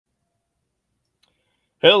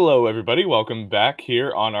Hello, everybody. Welcome back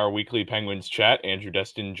here on our weekly Penguins chat. Andrew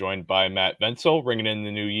Destin joined by Matt Vensel, ringing in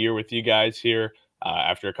the new year with you guys here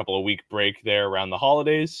after a couple of week break there around the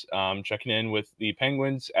holidays. Checking in with the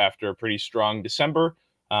Penguins after a pretty strong December.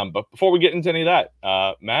 But before we get into any of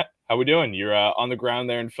that, Matt, how we doing? You're on the ground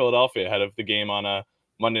there in Philadelphia ahead of the game on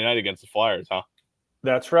Monday night against the Flyers, huh?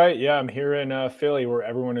 That's right. Yeah, I'm here in Philly where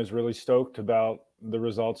everyone is really stoked about the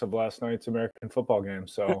results of last night's American football game.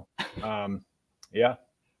 So, yeah.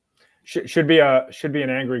 Should be an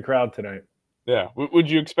angry crowd tonight. Yeah. Would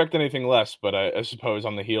you expect anything less? But I suppose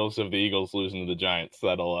on the heels of the Eagles losing to the Giants,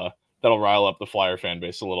 that'll rile up the Flyer fan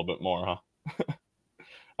base a little bit more,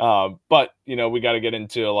 huh? But we got to get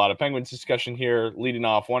into a lot of Penguins discussion here. Leading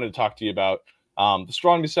off, wanted to talk to you about the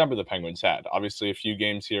strong December the Penguins had. Obviously, a few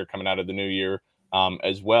games here coming out of the new year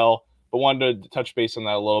as well, but wanted to touch base on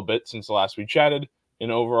that a little bit since the last we chatted.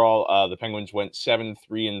 And overall, the Penguins went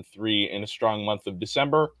 7-3-3 in a strong month of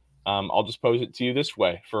December. I'll just pose it to you this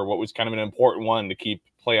way for what was kind of an important one to keep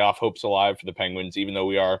playoff hopes alive for the Penguins, even though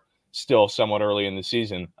we are still somewhat early in the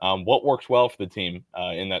season. What worked well for the team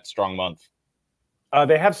in that strong month?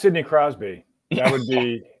 They have Sidney Crosby. That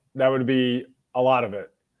would be a lot of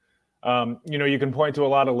it. You can point to a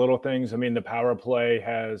lot of little things. I mean, the power play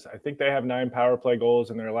I think they have 9 power play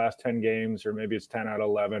goals in their last 10 games, or maybe it's 10 out of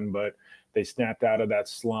 11, but they snapped out of that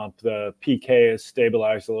slump. The PK has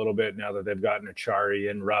stabilized a little bit now that they've gotten a Jarry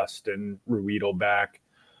and Rust and Ruedel back.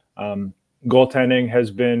 Goaltending has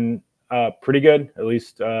been pretty good, at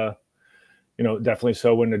least, definitely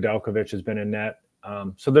so when Nedeljkovic has been in net.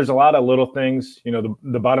 So there's a lot of little things.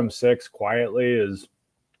 The bottom 6 quietly is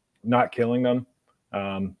not killing them.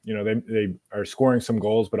 They are scoring some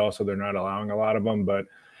goals, but also they're not allowing a lot of them. But,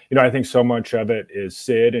 I think so much of it is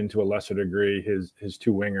Sid, and to a lesser degree, his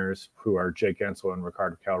 2 wingers, who are Jake Guentzel and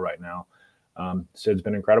Rickard Rakell right now. Sid's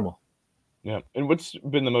been incredible. Yeah. And what's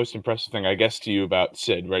been the most impressive thing, I guess, to you about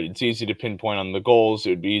Sid, right? It's easy to pinpoint on the goals. It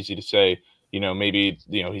would be easy to say, maybe,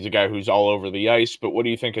 he's a guy who's all over the ice. But what do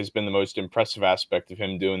you think has been the most impressive aspect of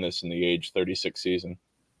him doing this in the age 36 season?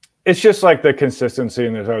 It's just like the consistency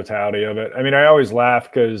and the totality of it. I mean, I always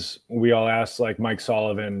laugh because we all ask like Mike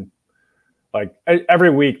Sullivan, like every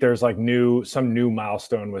week there's like some new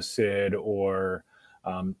milestone with Sid or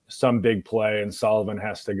some big play, and Sullivan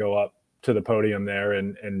has to go up to the podium there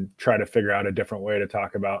and try to figure out a different way to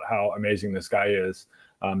talk about how amazing this guy is.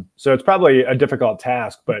 So it's probably a difficult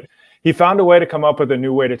task, but he found a way to come up with a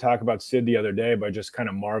new way to talk about Sid the other day by just kind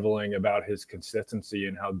of marveling about his consistency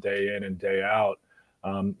and how day in and day out,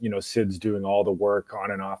 Sid's doing all the work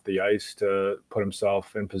on and off the ice to put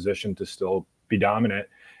himself in position to still be dominant.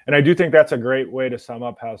 And I do think that's a great way to sum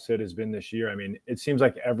up how Sid has been this year. I mean, it seems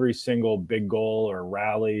like every single big goal or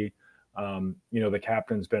rally, the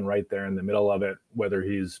captain's been right there in the middle of it, whether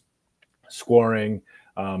he's scoring,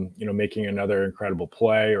 making another incredible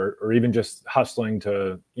play or even just hustling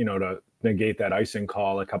to negate that icing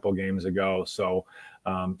call a couple games ago. So,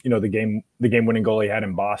 the game-winning goal he had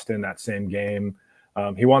in Boston that same game,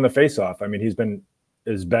 he won the faceoff. I mean, he's been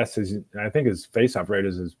as best as I think his faceoff rate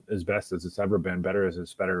is as best as it's ever been, better as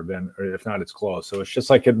it's better been, or if not, it's close. So it's just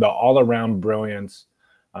like the all-around brilliance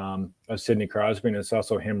of Sidney Crosby, and it's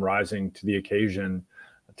also him rising to the occasion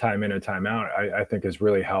time in and time out. I think has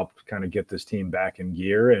really helped kind of get this team back in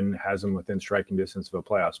gear and has them within striking distance of a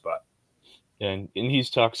playoff spot. And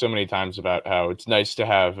he's talked so many times about how it's nice to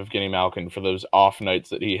have Evgeny Malkin for those off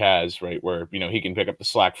nights that he has, right, where, he can pick up the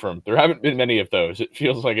slack for him. There haven't been many of those. It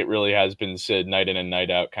feels like it really has been Sid night in and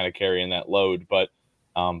night out kind of carrying that load. But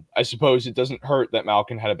I suppose it doesn't hurt that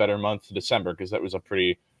Malkin had a better month to December because that was a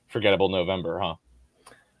pretty forgettable November, huh?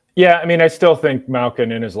 Yeah, I mean, I still think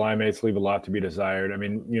Malkin and his line mates leave a lot to be desired. I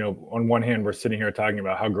mean, on one hand, we're sitting here talking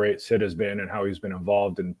about how great Sid has been and how he's been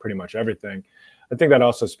involved in pretty much everything. I think that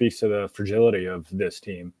also speaks to the fragility of this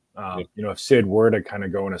team. If Sid were to kind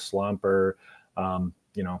of go in a slump or,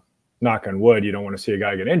 knock on wood, you don't want to see a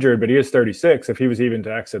guy get injured, but he is 36. If he was even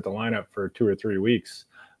to exit the lineup for 2 or 3 weeks,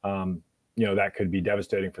 that could be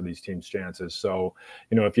devastating for these teams' chances. So,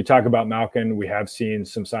 if you talk about Malkin, we have seen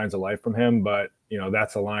some signs of life from him, but,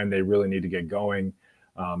 that's a line they really need to get going.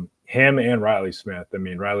 Him and Riley Smith. I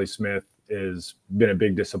mean, Riley Smith has been a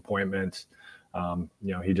big disappointment.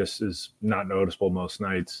 He just is not noticeable most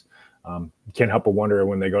nights. You can't help but wonder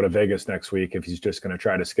when they go to Vegas next week if he's just going to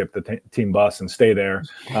try to skip the team bus and stay there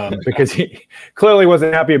because he clearly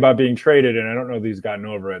wasn't happy about being traded, and I don't know if he's gotten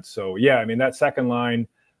over it. So, yeah, I mean, that second line,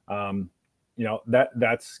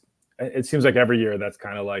 that's it seems like every year that's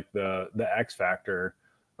kind of like the X factor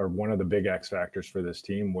or one of the big X factors for this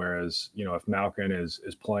team. Whereas, if Malkin is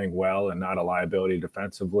playing well and not a liability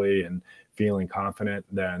defensively and feeling confident,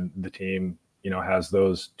 then the team has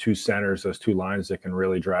those two centers, those two lines that can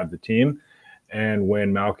really drive the team. And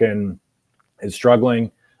when Malkin is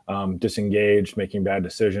struggling, disengaged, making bad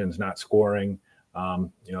decisions, not scoring,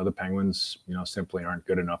 the Penguins, simply aren't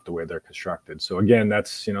good enough the way they're constructed. So again,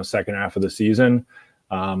 that's, second half of the season.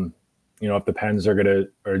 If the Pens are going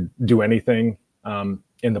to do anything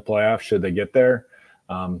in the playoffs, should they get there,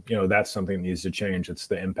 that's something that needs to change. It's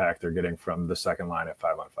the impact they're getting from the second line at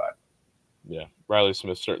 5-on-5. Yeah, Riley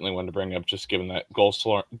Smith certainly wanted to bring up, just given that goal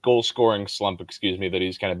scoring slump, that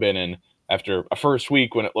he's kind of been in after a first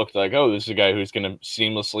week when it looked like, oh, this is a guy who's going to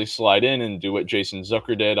seamlessly slide in and do what Jason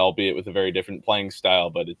Zucker did, albeit with a very different playing style.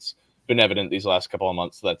 But it's been evident these last couple of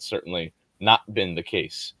months that's certainly not been the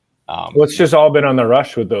case. It's just all been on the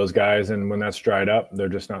rush with those guys, and when that's dried up, they're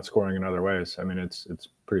just not scoring in other ways. I mean, it's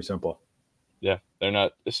pretty simple. Yeah, they're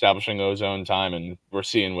not establishing O-zone time, and we're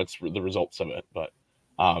seeing what's the results of it. But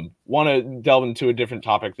want to delve into a different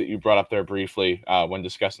topic that you brought up there briefly when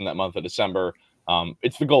discussing that month of December.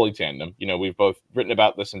 It's the goalie tandem. We've both written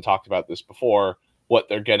about this and talked about this before, what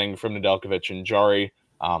they're getting from Nedeljkovic and Jarry.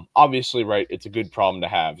 Obviously, right, it's a good problem to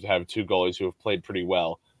have two goalies who have played pretty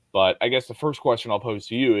well. But I guess the first question I'll pose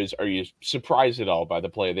to you is, are you surprised at all by the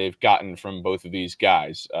play they've gotten from both of these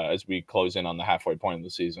guys as we close in on the halfway point of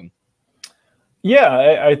the season?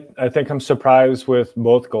 Yeah, I think I'm surprised with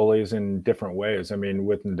both goalies in different ways. I mean,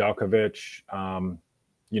 with Nedeljkovic,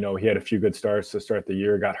 he had a few good starts to start the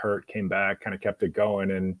year, got hurt, came back, kind of kept it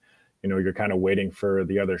going. And, you're kind of waiting for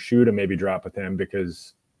the other shoe to maybe drop with him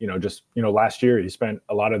because, last year he spent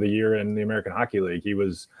a lot of the year in the American Hockey League. He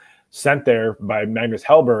was sent there by Magnus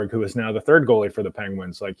Hellberg, who is now the third goalie for the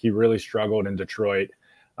Penguins. Like, he really struggled in Detroit.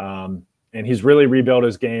 And he's really rebuilt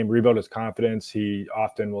his game, rebuilt his confidence. He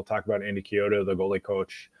often will talk about Andy Chiodo, the goalie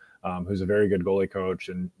coach, who's a very good goalie coach.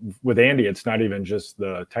 And with Andy, it's not even just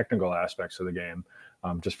the technical aspects of the game.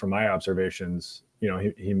 Just from my observations,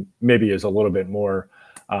 he maybe is a little bit more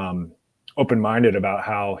open-minded about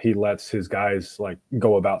how he lets his guys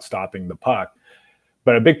go about stopping the puck.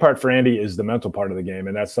 But a big part for Andy is the mental part of the game,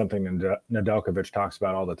 and that's something Nedeljkovic talks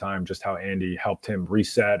about all the time, just how Andy helped him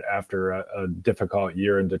reset after a difficult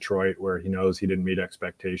year in Detroit where he knows he didn't meet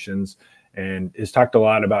expectations, and has talked a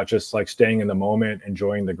lot about just staying in the moment,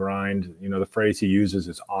 enjoying the grind. The phrase he uses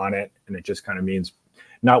is "on it," and it just kind of means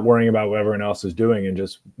not worrying about what everyone else is doing and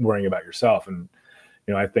just worrying about yourself. And,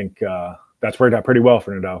 I think that's worked out pretty well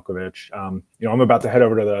for Nedeljkovic. I'm about to head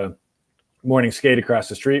over to the morning skate across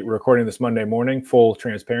the street. We're recording this Monday morning, full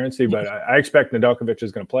transparency, but I expect Nedeljkovic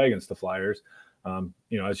is going to play against the Flyers.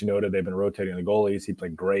 As you noted, they've been rotating the goalies. He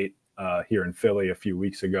played great here in Philly a few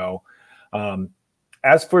weeks ago.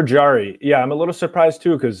 As for Jarry, yeah, I'm a little surprised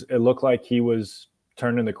too, because it looked like he was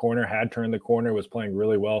turning the corner, had turned the corner, was playing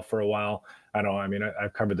really well for a while.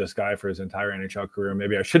 I've covered this guy for his entire NHL career.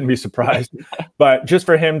 Maybe I shouldn't be surprised, but just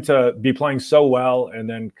for him to be playing so well and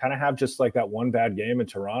then kind of have just that one bad game in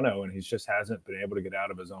Toronto, and he just hasn't been able to get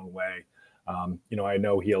out of his own way. I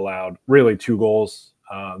know he allowed really 2 goals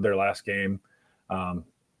their last game.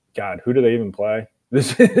 God, who do they even play?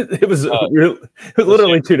 It was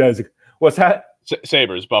literally 2 days ago. What's that?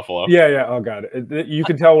 Sabres, Buffalo. Yeah. Oh God, you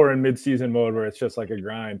can tell we're in mid-season mode where it's just like a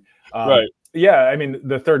grind. Right. Yeah,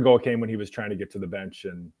 the third goal came when he was trying to get to the bench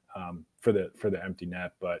and for the empty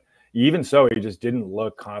net. But even so, he just didn't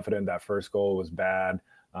look confident. That first goal was bad.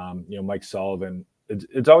 Mike Sullivan.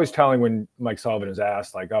 It's always telling when Mike Sullivan is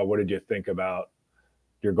asked, "Oh, what did you think about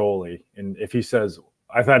your goalie?" And if he says,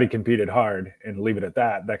 "I thought he competed hard," and leave it at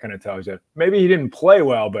that, that kind of tells you maybe he didn't play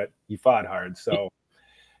well, but he fought hard. So,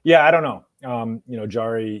 yeah, I don't know.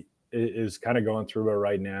 Jarry is kind of going through it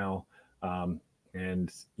right now.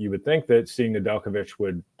 And you would think that seeing Nedeljkovic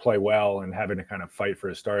would play well and having to kind of fight for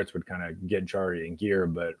his starts would kind of get Jarry in gear.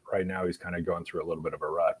 But right now he's kind of going through a little bit of a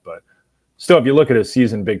rut. But still, if you look at his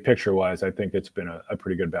season big picture wise, I think it's been a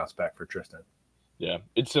pretty good bounce back for Tristan. Yeah,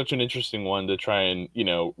 it's such an interesting one to try and,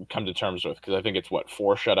 come to terms with, because I think it's 4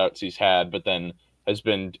 shutouts he's had, but then has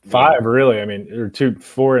been 5 really. Or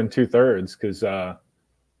 4 2/3 because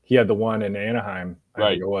he had the one in Anaheim. I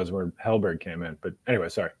think it was where Hellberg came in. But anyway,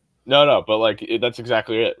 sorry. No, but that's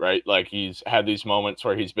exactly it, right? He's had these moments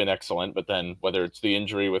where he's been excellent, but then whether it's the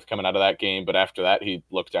injury with coming out of that game, but after that he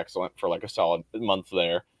looked excellent for a solid month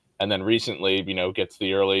there, and then recently, gets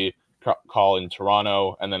the early call in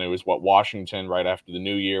Toronto, and then it was Washington right after the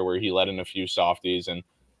New Year where he let in a few softies, and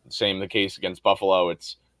same the case against Buffalo.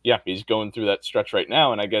 He's going through that stretch right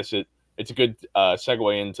now, and I guess it's a good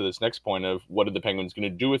segue into this next point of what are the Penguins going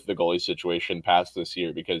to do with the goalie situation past this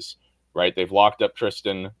year, because right, they've locked up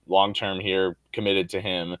Tristan long-term here, committed to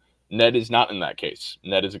him. Ned is not in that case.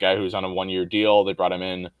 Ned is a guy who's on a 1-year deal. They brought him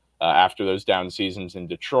in after those down seasons in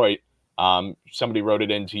Detroit. Somebody wrote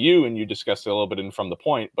it into you, and you discussed it a little bit in From the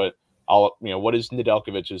Point. But what is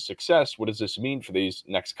Nedeljkovic's success? What does this mean for these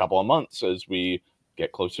next couple of months as we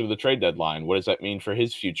get closer to the trade deadline? What does that mean for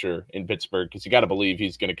his future in Pittsburgh? Because you got to believe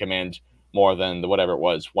he's going to command more than the whatever it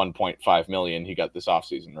was, $1.5 million he got this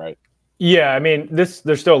offseason, right? Yeah, I mean, there's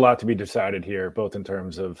still a lot to be decided here, both in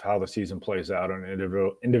terms of how the season plays out on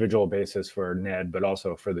an individual basis for Ned, but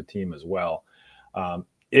also for the team as well.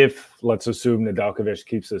 If, let's assume, Nedeljkovic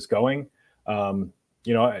keeps this going,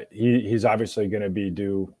 he's obviously going to be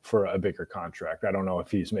due for a bigger contract. I don't know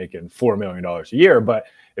if he's making $4 million a year, but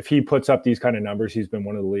if he puts up these kind of numbers, he's been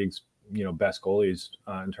one of the league's best goalies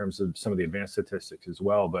in terms of some of the advanced statistics as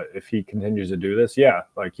well. But if he continues to do this,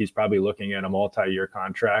 he's probably looking at a multi-year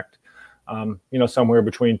contract, somewhere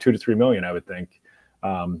between $2 to $3 million, I would think,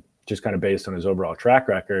 just kind of based on his overall track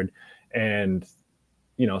record. And,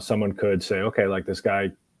 someone could say, okay, like this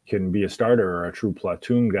guy can be a starter or a true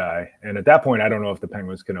platoon guy. And at that point, I don't know if the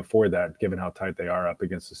Penguins can afford that, given how tight they are up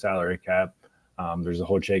against the salary cap. There's a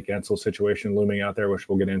whole Jake Guentzel situation looming out there, which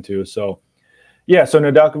we'll get into. So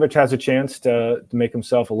Nedeljkovic has a chance to make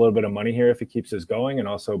himself a little bit of money here if he keeps this going, and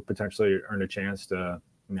also potentially earn a chance to,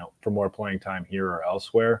 for more playing time here or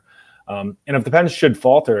elsewhere. And if the Pens should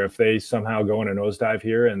falter, if they somehow go in a nosedive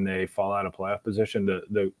here and they fall out of playoff position,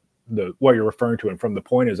 what you're referring to, and From the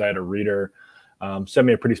Point, is I had a reader send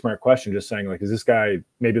me a pretty smart question, just saying, like, is this guy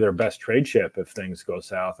maybe their best trade chip if things go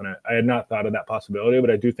south? And I had not thought of that possibility, but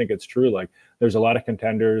I do think it's true. Like, there's a lot of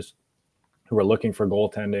contenders who are looking for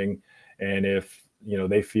goaltending, and if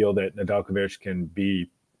they feel that Nedeljkovic can be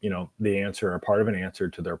the answer or part of an answer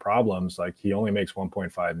to their problems, like, he only makes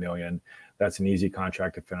 $1.5 million. That's an easy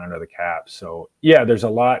contract to fit under the cap. So there's a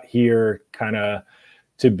lot here kind of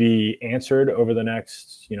to be answered over the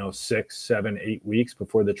next 6, 7, 8 weeks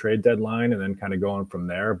before the trade deadline, and then kind of going from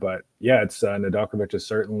there. But it's Nedeljkovic has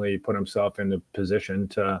certainly put himself in a position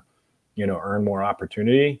to earn more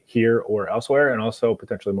opportunity here or elsewhere, and also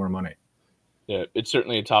potentially more money. Yeah, it's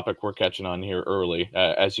certainly a topic we're catching on here early,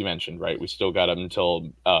 as you mentioned, right? We still got him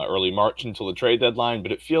until early March, until the trade deadline,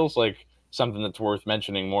 but it feels like something that's worth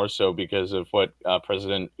mentioning more so because of what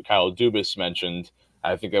President Kyle Dubas mentioned.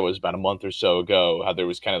 I think that was about a month or so ago, how there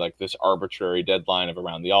was kind of like this arbitrary deadline of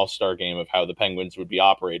around the All-Star game of how the Penguins would be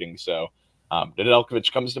operating. So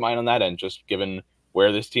Nedeljkovic comes to mind on that end, just given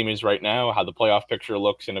where this team is right now, how the playoff picture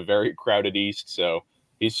looks in a very crowded East. So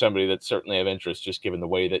he's somebody that's certainly of interest, just given the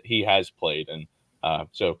way that he has played. And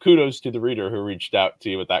so kudos to the reader who reached out to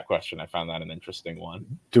you with that question. I found that an interesting one.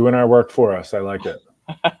 Doing our work for us. I like it.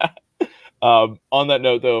 On that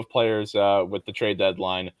note, though, of players with the trade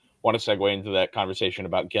deadline, want to segue into that conversation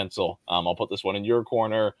about Guentzel. I'll put this one in your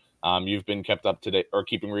corner. You've been kept up to date, or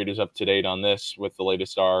keeping readers up to date on this with the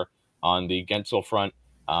latest on the Guentzel front.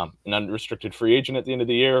 An unrestricted free agent at the end of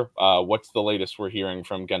the year. What's the latest we're hearing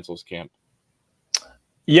from Guentzel's camp?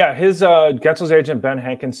 Yeah, his Guentzel's agent, Ben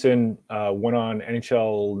Hankinson, went on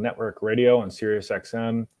NHL Network Radio on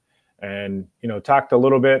SiriusXM and, talked a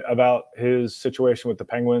little bit about his situation with the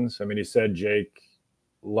Penguins. I mean, he said Jake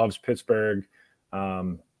loves Pittsburgh.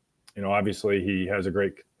 Obviously he has a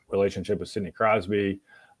great relationship with Sidney Crosby.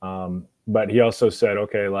 But he also said,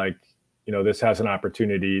 okay, like, this has an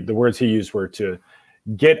opportunity. The words he used were to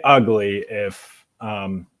get ugly if,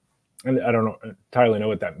 and I don't entirely know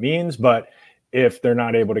what that means, but if they're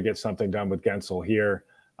not able to get something done with Guentzel here,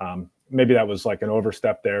 maybe that was like an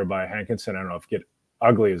overstep there by Hankinson. I don't know if get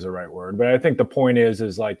ugly is the right word, but I think the point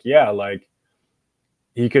is like, like,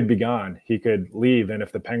 he could be gone. He could leave. And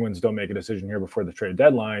if the Penguins don't make a decision here before the trade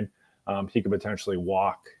deadline, he could potentially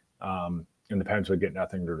walk, and the Penguins would get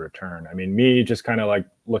nothing to return. I mean, me just kind of like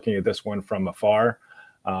looking at this one from afar,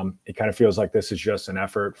 it kind of feels like this is just an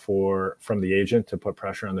effort from the agent to put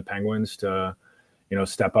pressure on the Penguins to,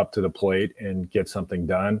 step up to the plate and get something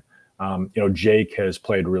done. Jake has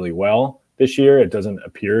played really well this year. It doesn't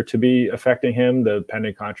appear to be affecting him, the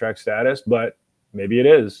pending contract status, but maybe it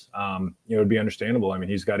is. It would be understandable. I mean,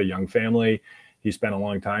 he's got a young family. He spent a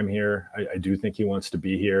long time here. I do think he wants to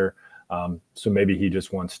be here. So maybe he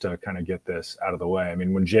just wants to kind of get this out of the way. I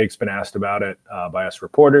mean, when Jake's been asked about it by us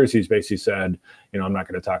reporters, he's basically said, I'm not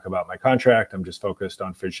going to talk about my contract. I'm just focused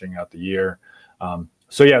on finishing out the year.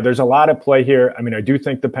 So there's a lot at play here. I mean, I do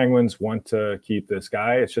think the Penguins want to keep this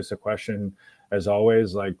guy. It's just a question, as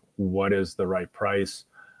always, like, what is the right price?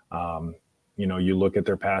 You look at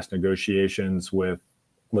their past negotiations with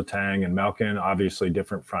Letang and Malkin, obviously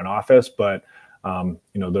different front office, but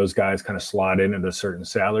those guys kind of slot in at a certain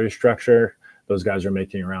salary structure. Those guys are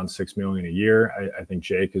making around $6 million a year. I think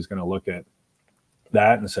Jake is going to look at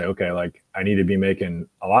that and say, okay, like, I need to be making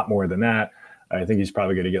a lot more than that. I think he's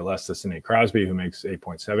probably going to get less than Sidney Crosby, who makes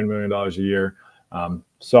 $8.7 million a year.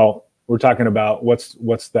 So we're talking about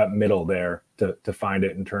what's that middle there to find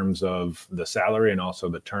it in terms of the salary and also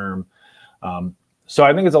the term. So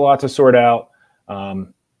I think it's a lot to sort out.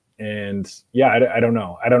 And yeah, I don't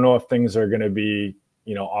know. I don't know if things are going to be,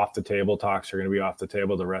 off the table. Talks are going to be off the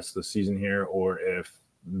table the rest of the season here, or if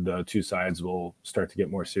the two sides will start to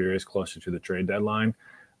get more serious closer to the trade deadline.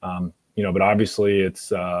 But obviously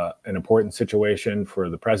it's an important situation for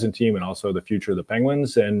the present team and also the future of the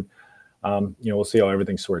Penguins. And, we'll see how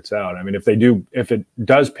everything sorts out. I mean, if it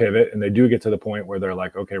does pivot and they do get to the point where they're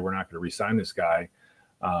like, okay, we're not going to re-sign this guy,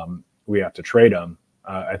 we have to trade him.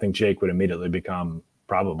 I think Jake would immediately become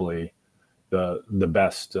probably the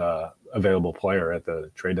best available player at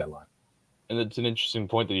the trade deadline. And it's an interesting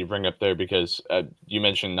point that you bring up there, because you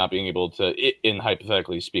mentioned not being able to, in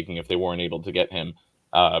hypothetically speaking, if they weren't able to get him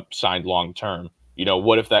signed long term,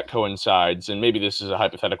 what if that coincides? And maybe this is a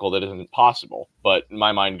hypothetical that isn't possible, but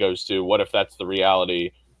my mind goes to, what if that's the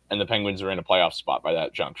reality and the Penguins are in a playoff spot by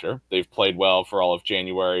that juncture? They've played well for all of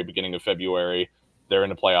January, beginning of February. They're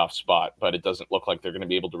in a playoff spot, but it doesn't look like they're going to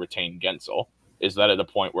be able to retain Guentzel. Is that at a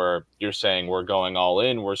point where you're saying we're going all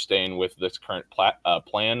in, we're staying with this current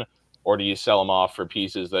plan, or do you sell them off for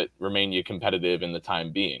pieces that remain you competitive in the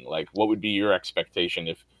time being? Like, what would be your expectation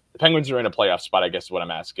if the Penguins are in a playoff spot? I guess is what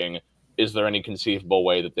I'm asking. Is there any conceivable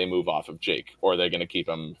way that they move off of Jake, or are they going to keep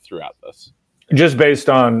him throughout this? Just based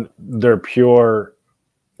on their pure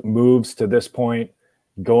moves to this point,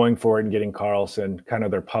 going for it and getting Karlsson, kind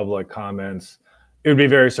of their public comments, it would be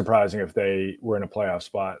very surprising if they were in a playoff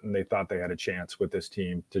spot and they thought they had a chance with this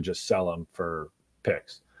team to just sell them for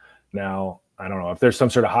picks. Now, I don't know if there's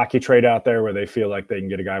some sort of hockey trade out there where they feel like they can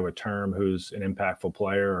get a guy with term who's an impactful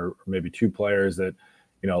player, or maybe two players that,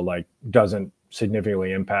 doesn't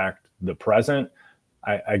significantly impact the present.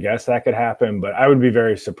 I guess that could happen, but I would be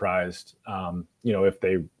very surprised, if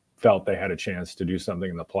they felt they had a chance to do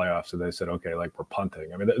something in the playoffs. So they said, okay, like, we're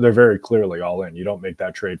punting. I mean, they're very clearly all in. You don't make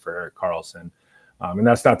that trade for Erik Karlsson. And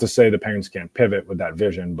that's not to say the Penguins can't pivot with that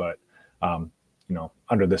vision, but,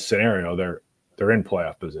 under this scenario, they're in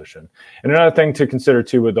playoff position. And another thing to consider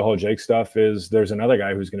too with the whole Jake stuff is there's another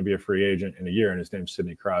guy who's going to be a free agent in a year, and his name's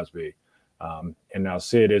Sidney Crosby. And now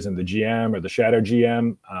Sid isn't the GM or the shadow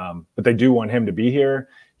GM, but they do want him to be here.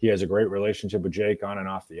 He has a great relationship with Jake on and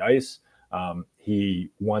off the ice. He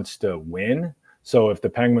wants to win. So if the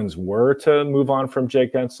Penguins were to move on from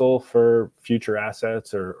Jake Guentzel for future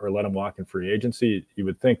assets or let him walk in free agency, you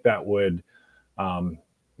would think that would,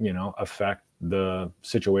 affect the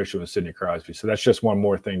situation with Sidney Crosby. So that's just one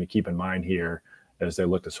more thing to keep in mind here as they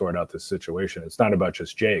look to sort out this situation. It's not about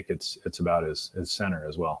just Jake. It's about his center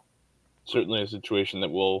as well. Certainly a situation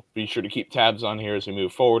that we'll be sure to keep tabs on here as we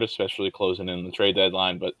move forward, especially closing in the trade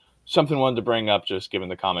deadline. But something I wanted to bring up, just given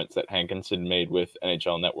the comments that Hankinson made with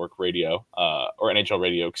NHL Network Radio, or NHL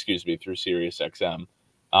Radio, excuse me, through SiriusXM.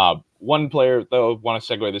 One player, though, I want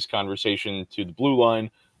to segue this conversation to the blue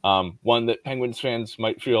line. One that Penguins fans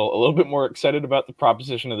might feel a little bit more excited about the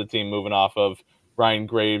proposition of the team moving off of Ryan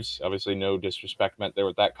Graves. Obviously, no disrespect meant there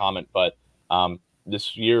with that comment, but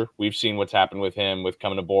this year we've seen what's happened with him, with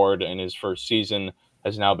coming aboard in his first season,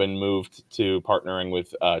 has now been moved to partnering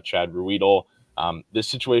with Chad Ruedel. This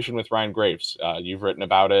situation with Ryan Graves, you've written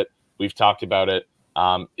about it. We've talked about it.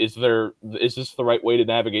 Is this the right way to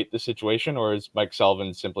navigate the situation, or is Mike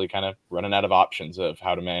Sullivan simply kind of running out of options of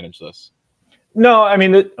how to manage this? No, I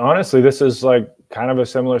mean, honestly, this is like kind of a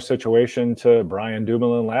similar situation to Brian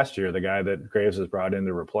Dumoulin last year, the guy that Graves has brought in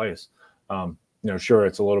to replace. Sure,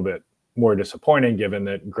 it's a little bit more disappointing given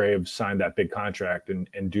that Graves signed that big contract and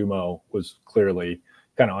Dumo was clearly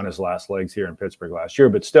kind of on his last legs here in Pittsburgh last year.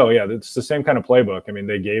 But still, yeah, it's the same kind of playbook. I mean,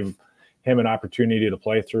 they gave him an opportunity to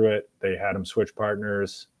play through it. They had him switch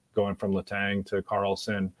partners, going from Letang to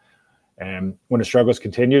Karlsson. And when the struggles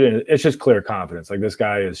continued, and it's just clear confidence. Like, this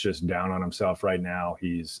guy is just down on himself right now.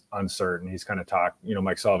 He's uncertain. He's kind of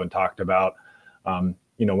Mike Sullivan talked about,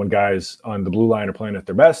 when guys on the blue line are playing at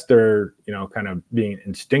their best, they're, kind of being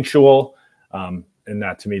instinctual. And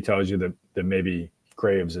that to me tells you that maybe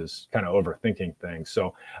Graves is kind of overthinking things.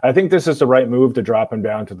 So I think this is the right move to drop him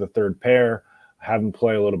down to the third pair, have him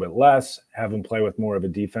play a little bit less, have him play with more of a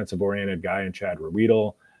defensive oriented guy in Chad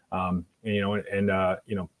Ruedel,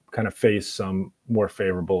 kind of face some more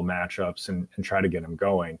favorable matchups and try to get him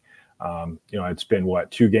going. It's been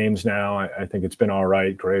 2 games now. I think it's been all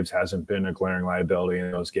right. Graves hasn't been a glaring liability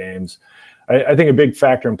in those games. I think a big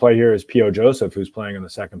factor in play here is P.O. Joseph, who's playing in the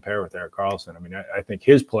second pair with Erik Karlsson. I mean, I think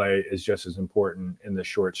his play is just as important in the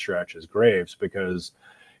short stretch as Graves, because,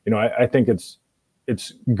 I think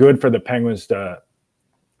it's good for the Penguins to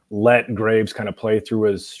let Graves kind of play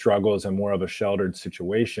through his struggles in more of a sheltered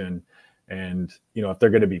situation. And, you know, if they're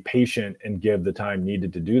going to be patient and give the time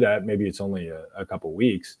needed to do that, maybe it's only a couple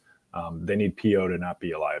weeks. They need PO to not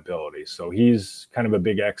be a liability. So he's kind of a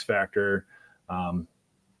big X factor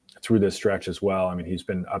through this stretch as well. I mean, he's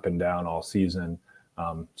been up and down all season.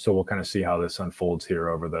 So we'll kind of see how this unfolds here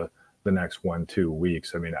over the next 1-2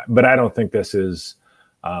 weeks. I mean, but I don't think this is,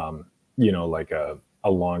 you know, like a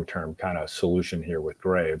long-term kind of solution here with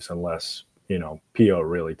Graves, unless, you know, PO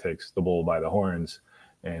really takes the bull by the horns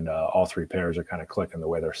and all three pairs are kind of clicking the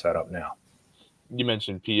way they're set up now. You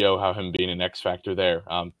mentioned PO, how him being an X factor there.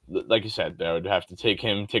 Like you said, they would have to take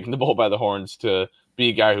him taking the bull by the horns to be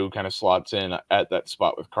a guy who kind of slots in at that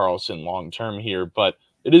spot with Karlsson long-term here. But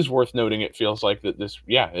it is worth noting, it feels like that this,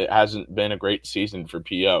 it hasn't been a great season for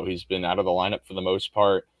PO. He's been out of the lineup for the most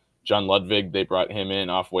part. John Ludwig, they brought him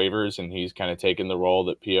in off waivers, and he's kind of taken the role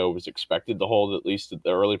that PO was expected to hold, at least at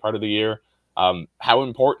the early part of the year. How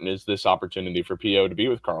important is this opportunity for PO to be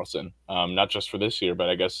with Karlsson? Not just for this year, but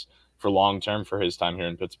I guess for long-term for his time here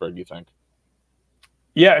in Pittsburgh, you think?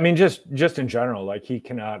 Yeah, I mean, just in general, like, he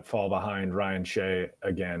cannot fall behind Ryan Shea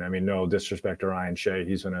again. I mean, no disrespect to Ryan Shea.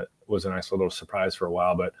 Was a nice little surprise for a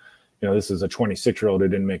while, but, you know, this is a 26-year-old who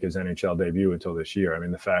didn't make his NHL debut until this year. I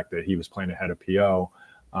mean, the fact that he was playing ahead of PO,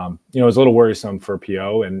 you know, is a little worrisome for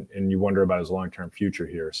PO, and you wonder about his long-term future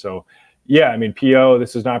here. So, yeah, I mean, PO,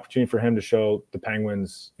 this is an opportunity for him to show the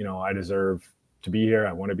Penguins, you know, I deserve to be here.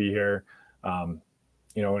 I want to be here.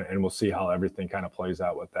 You know, and we'll see how everything kind of plays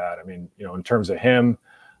out with that. I mean, you know, in terms of him,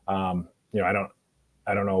 you know,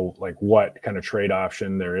 I don't know, like, what kind of trade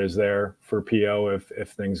option there is there for PO if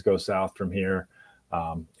things go south from here.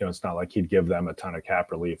 You know, it's not like he'd give them a ton of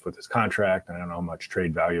cap relief with his contract, and I don't know how much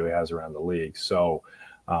trade value he has around the league. So,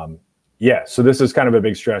 yeah, so this is kind of a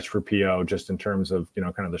big stretch for PO just in terms of, you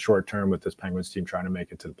know, kind of the short term with this Penguins team trying to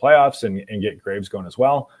make it to the playoffs and get Graves going as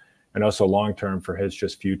well. And also long term for his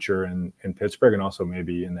just future in Pittsburgh, and also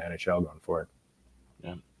maybe in the NHL going forward.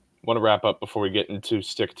 Yeah. Want to wrap up before we get into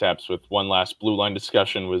stick taps with one last blue line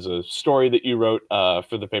discussion. Was a story that you wrote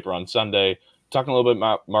for the paper on Sunday, talking a little bit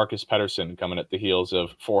about Marcus Pettersson coming at the heels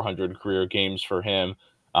of 400 career games for him.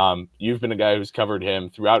 You've been a guy who's covered him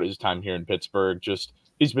throughout his time here in Pittsburgh. Just,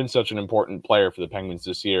 he's been such an important player for the Penguins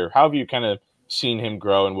this year. How have you kind of seen him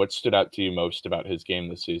grow, and what stood out to you most about his game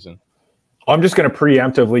this season? I'm just going to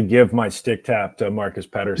preemptively give my stick tap to Marcus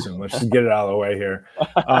Pettersson. Let's just get it out of the way here.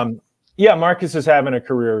 Yeah, Marcus is having a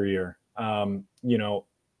career year. You know,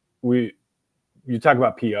 you talk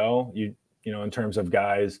about PO, you know, in terms of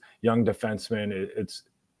guys, young defensemen,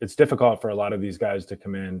 it's difficult for a lot of these guys to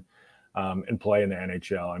come in and play in the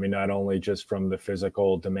NHL. I mean, not only just from the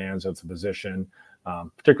physical demands of the position,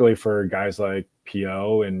 particularly for guys like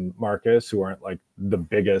PO and Marcus, who aren't like the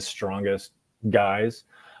biggest, strongest guys.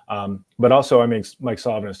 But also, I mean, Mike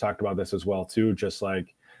Sullivan has talked about this as well, too. Just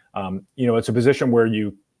like, you know, it's a position where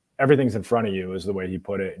everything's in front of you, is the way he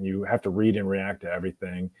put it, and you have to read and react to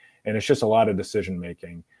everything. And it's just a lot of decision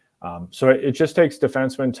making. So it just takes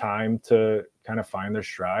defensemen time to kind of find their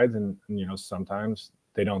strides. And, you know, sometimes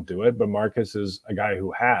they don't do it. But Marcus is a guy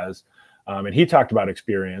who has. And he talked about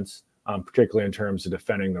experience, particularly in terms of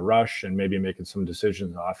defending the rush and maybe making some decisions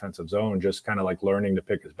in the offensive zone, just kind of like learning to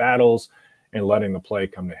pick his battles and letting the play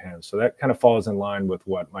come to him. So that kind of falls in line with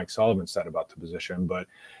what Mike Sullivan said about the position. But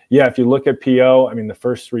yeah, if you look at PO, I mean, the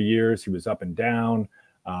first 3 years he was up and down.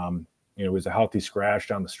 You know, it was a healthy scratch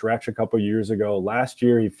down the stretch a couple of years ago. Last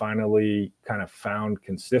year, he finally kind of found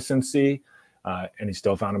consistency, and he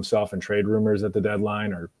still found himself in trade rumors at the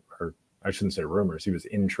deadline, or I shouldn't say rumors. He was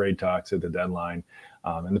in trade talks at the deadline.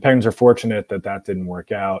 And the Penguins are fortunate that didn't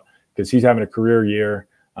work out, because he's having a career year.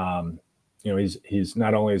 You know, he's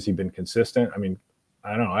not only has he been consistent. I mean,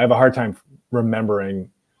 I don't know. I have a hard time remembering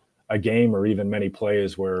a game or even many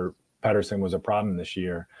plays where Pettersson was a problem this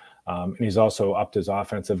year. And he's also upped his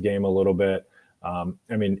offensive game a little bit. I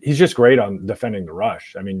mean, he's just great on defending the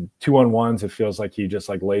rush. I mean, 2-on-1s, it feels like he just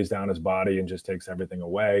like lays down his body and just takes everything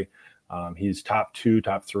away. He's top 2,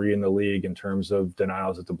 top 3 in the league in terms of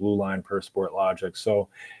denials at the blue line per Sport Logic. So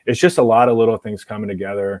it's just a lot of little things coming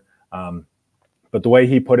together. But the way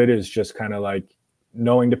he put it is just kind of like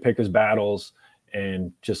knowing to pick his battles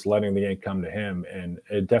and just letting the ink come to him. And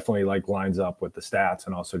it definitely like lines up with the stats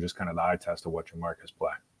and also just kind of the eye test of watching Marcus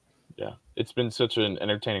play. Yeah, it's been such an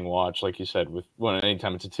entertaining watch, like you said, with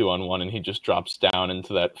anytime it's a 2-on-1 and he just drops down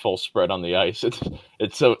into that full spread on the ice.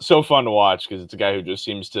 It's so fun to watch, because it's a guy who just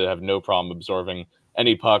seems to have no problem absorbing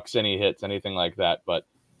any pucks, any hits, anything like that. But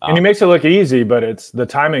and he makes it look easy, but it's the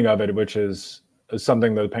timing of it, which is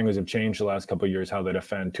something that the Penguins have changed the last couple of years, how they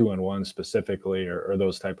defend 2-on-1 specifically, or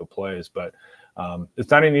those type of plays. But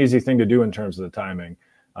it's not an easy thing to do in terms of the timing.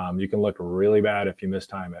 You can look really bad if you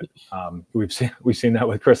mistime it. We've seen that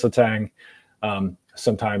with Chris Letang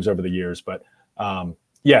sometimes over the years. But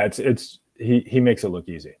yeah, he makes it look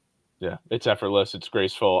easy. Yeah, it's effortless. It's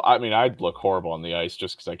graceful. I mean, I'd look horrible on the ice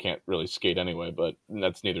just because I can't really skate anyway, but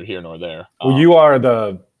that's neither here nor there. Well, you are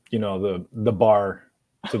the bar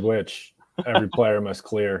to which every player must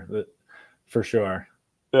clear, for sure.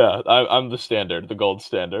 Yeah, I'm the standard, the gold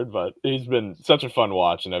standard, but he's been such a fun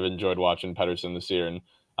watch, and I've enjoyed watching Pettersson this year. And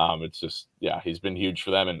it's just, yeah, he's been huge for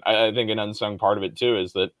them. And I think an unsung part of it, too,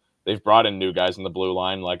 is that they've brought in new guys in the blue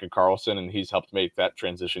line like a Carlson, and he's helped make that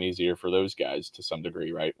transition easier for those guys to some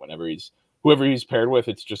degree, right? Whoever he's paired with,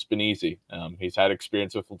 it's just been easy. He's had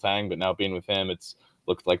experience with Letang, but now being with him, it's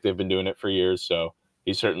looked like they've been doing it for years. So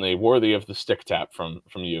he's certainly worthy of the stick tap from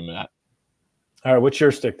you, Matt. All right, what's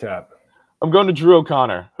your stick tap? I'm going to Drew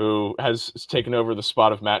O'Connor, who has taken over the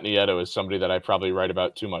spot of Matt Nieto as somebody that I probably write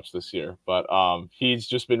about too much this year. But he's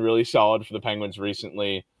just been really solid for the Penguins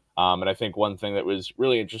recently. And I think one thing that was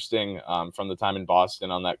really interesting from the time in Boston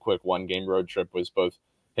on that quick one-game road trip was both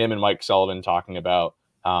him and Mike Sullivan talking about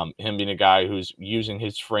him being a guy who's using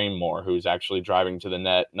his frame more, who's actually driving to the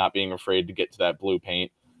net, not being afraid to get to that blue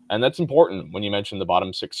paint. And that's important when you mentioned the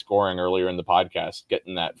bottom six scoring earlier in the podcast,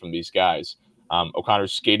 getting that from these guys.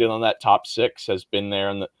 O'Connor's skated on that top six, has been there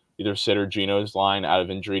on either Sid or Gino's line out of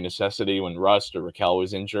injury necessity when Rust or Raquel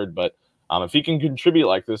was injured. But if he can contribute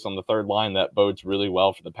like this on the third line, that bodes really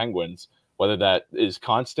well for the Penguins. Whether that is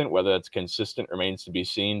constant, whether that's consistent, remains to be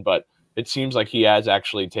seen. But it seems like he has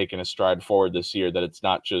actually taken a stride forward this year, that it's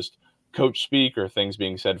not just coach speak or things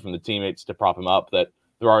being said from the teammates to prop him up, that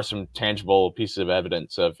there are some tangible pieces of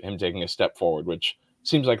evidence of him taking a step forward, which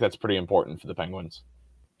seems like that's pretty important for the Penguins.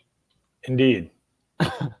 Indeed.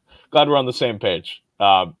 Glad we're on the same page.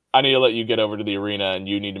 I need to let you get over to the arena, and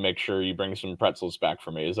you need to make sure you bring some pretzels back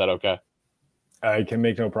for me. Is that okay? I can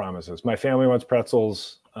make no promises. My family wants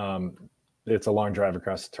pretzels. It's a long drive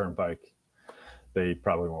across the turnpike. They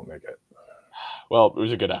probably won't make it. Well, it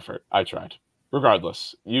was a good effort. I tried.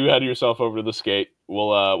 Regardless, you head yourself over to the skate.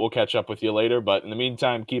 We'll catch up with you later. But in the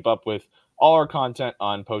meantime, keep up with all our content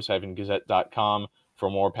on post-gazette.com for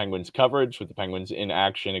more Penguins coverage with the Penguins in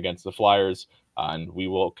action against the Flyers. And we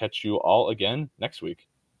will catch you all again next week.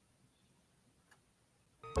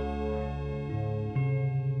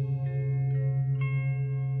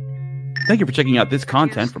 Thank you for checking out this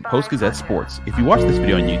content from Post-Gazette Sports. If you watch this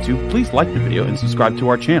video on YouTube, please like the video and subscribe to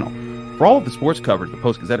our channel. For all of the sports coverage the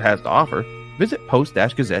Post-Gazette has to offer, visit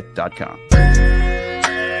post-gazette.com.